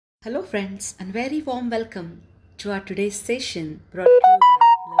Hello friends and very warm welcome to our today's session brought to you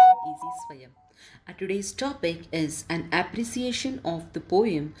by Learn Easy Swayam. Our today's topic is an appreciation of the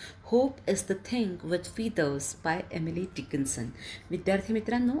poem Hope is the Thing with Feathers by Emily Dickinson. विद्यार्थी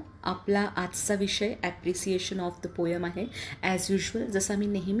मित्रांनो, आपला आजचा विषय appreciation of the poem आहे. As usual जसा मी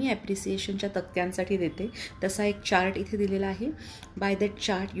नेहमी ॲप्रिसिएशनच्या तक्त्यांसाठी देते तसा एक चार्ट इथे दिलेला आहे. Bye that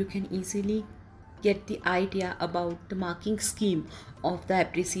chart you can easily get the idea about the marking scheme of the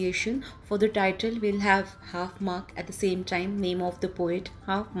appreciation. For the title we'll have half mark, at the same time name of the poet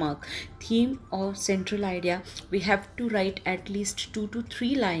half mark, theme or central idea we have to write at least 2 to 3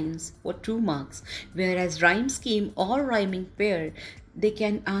 lines for 2 marks, whereas rhyme scheme or rhyming pair they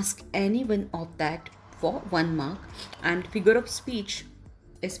can ask any one of that for 1 mark, and figure of speech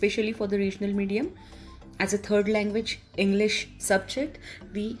especially for the regional medium as a third language English subject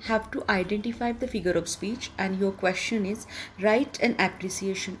we have to identify the figure of speech, and your question is write an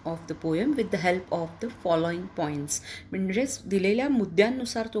appreciation of the poem with the help of the following points. म्हणजेच दिलेल्या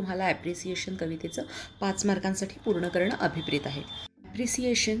मुद्द्यांनुसार तुम्हाला appreciation कवितेचं 5 मार्कांसाठी पूर्ण करणं अभिप्रेत आहे.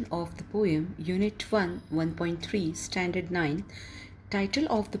 Appreciation of the poem Unit 1 1.3 Standard 9. Title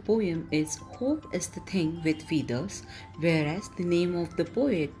of the poem is Hope is the Thing with Feathers, whereas the name of the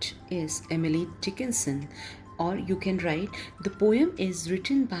poet is Emily Dickinson, or you can write the poem is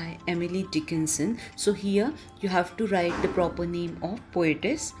written by Emily Dickinson. So here you have to write the proper name of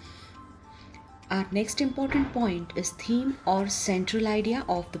poetess. Our next important point is theme or central idea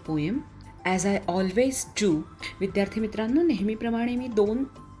of the poem. As I always do, विद्यार्थी मित्रांनो, नेहमीप्रमाणे मी 2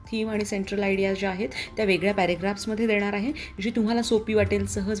 theme आणि central idea ज्या आहेत त्या वेगळ्या पॅरेग्राफ्समध्ये देणार आहे, जी तुम्हाला सोपी वाटेल,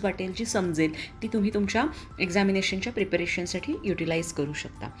 सहज वाटेल, जी समजेल ती तुम्ही तुमच्या एक्झामिनेशनच्या प्रिपरेशनसाठी युटिलाइज करू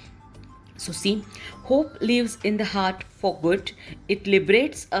शकता. So see, hope lives in the heart for good. It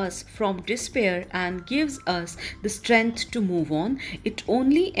liberates us from despair and gives us the strength to move on. It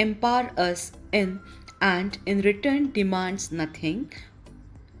only empowers us and in return demands nothing.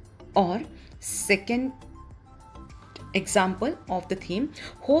 Or second example of the theme,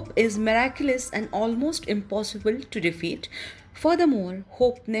 hope is miraculous and almost impossible to defeat. Furthermore,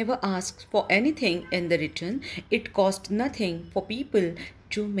 hope never asks for anything in the return. It costs nothing for people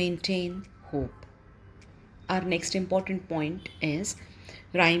to maintain hope. Our next important point is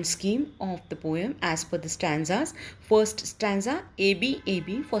rhyme scheme of the poem as per the stanzas. First stanza AB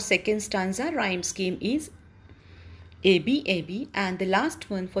AB. For second stanza rhyme scheme is AB AB, and the last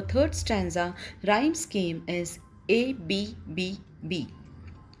one for third stanza rhyme scheme is A B B B,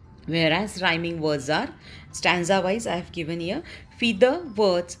 whereas rhyming words are stanza wise I have given here feather,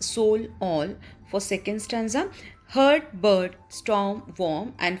 words, soul, all for second stanza, herd, bird, storm,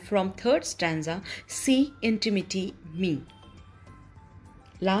 warm, and from third stanza sea, intimity, me.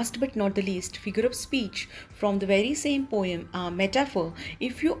 Last but not the least, figure of speech from the very same poem are metaphor.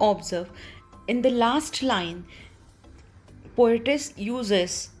 If you observe in the last line, poetess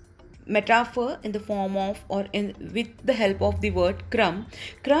uses metaphor in the form of or in with the help of the word crumb.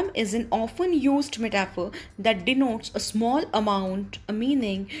 Crumb is an often used metaphor that denotes a small amount, a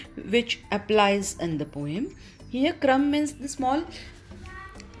meaning which applies in the poem. Here crumb means the small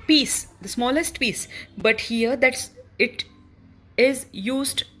piece, the smallest piece, but here it is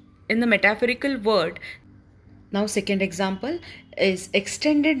used in the metaphorical word. Now second example is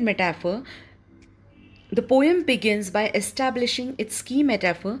extended metaphor. The poem begins by establishing its key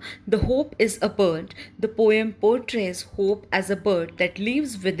metaphor. The hope is a bird. The poem portrays hope as a bird that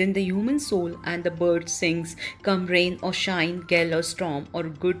lives within the human soul, and the bird sings, come rain or shine, gale or storm, or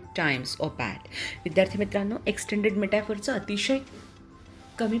good times or bad. विद्यार्थी मित्रांनो, extended मेटाफरचं अतिशय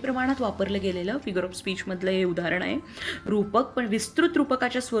कमी प्रमाणात वापरलं गेलेलं figure of स्पीचमधलं हे उदाहरण आहे. रूपक पण विस्तृत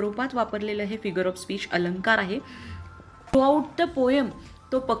रूपकाच्या स्वरूपात वापरलेलं हे फिगर ऑफ स्पीच अलंकार आहे. थ्रूआउट द पोएम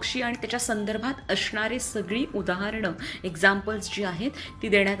तो पक्षी आणि त्याच्या संदर्भात असणारी सगळी उदाहरणं, एक्झाम्पल्स जी आहेत ती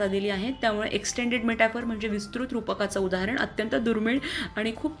देण्यात आलेली आहेत. त्यामुळे एक्सटेंडेड मेटाफर म्हणजे विस्तृत रूपकाचं उदाहरण अत्यंत दुर्मिळ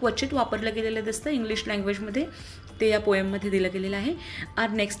आणि खूप क्वचित वापरलं गेलेलं दिसतं इंग्लिश लँग्वेजमध्ये. ते या पोएममध्ये दिलं गेलेलं आहे. Are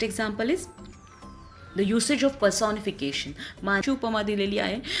next example is the usage of पर्सॉनिफिकेशन. मानची उपमा दिलेली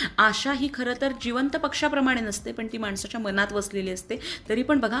आहे. आशा ही खरं तर जिवंत पक्षाप्रमाणे नसते, पण ती माणसाच्या मनात वसलेली असते. तरी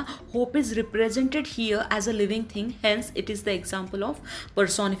पण बघा, hope is represented here as a living thing, hence it is the example of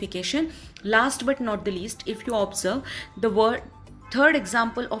पर्सॉनिफिकेशन. Last but not the list, if you observe the word third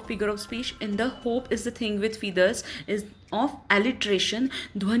example of figure of speech in the hope is the thing with feathers is of alliteration.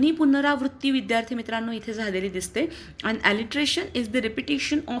 ध्वनी पुनरावृत्ती विद्यार्थी मित्रांनो इथे झालेली दिसते. and alliteration is the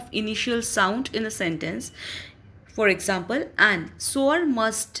repetition of initial sound in a sentence. For example, an sower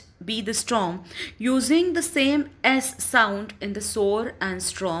must be the storm, using the same S sound in the soar and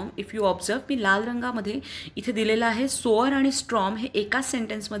storm. If you observe, मी लाल रंगामध्ये इथे दिलेलं आहे Zoar आणि storm हे एकाच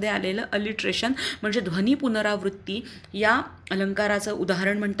सेंटेन्समध्ये आलेलं alliteration म्हणजे ध्वनी पुनरावृत्ती या अलंकाराचं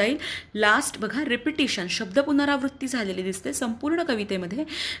उदाहरण म्हणता येईल. लास्ट बघा, रिपिटिशन, शब्द पुनरावृत्ती झालेली दिसते संपूर्ण कवितेमध्ये.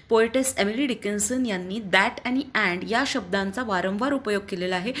 पोएटेस एमिली डिकिन्सन यांनी दॅट आणि अँड या शब्दांचा वारंवार उपयोग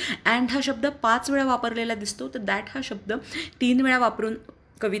केलेला आहे. अँड हा शब्द 5 वेळा वापरलेला दिसतो, तर दॅट हा शब्द 3 वेळा वापरून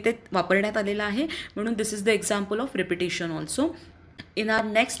कवितेत वापरण्यात आलेला आहे. म्हणून this is the example of repetition also. In our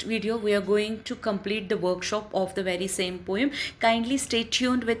next video, we are going to complete the workshop of the very same poem. Kindly stay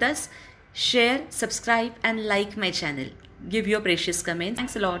tuned with us. Share, subscribe and like my channel. Give your precious comments.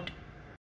 Thanks a lot.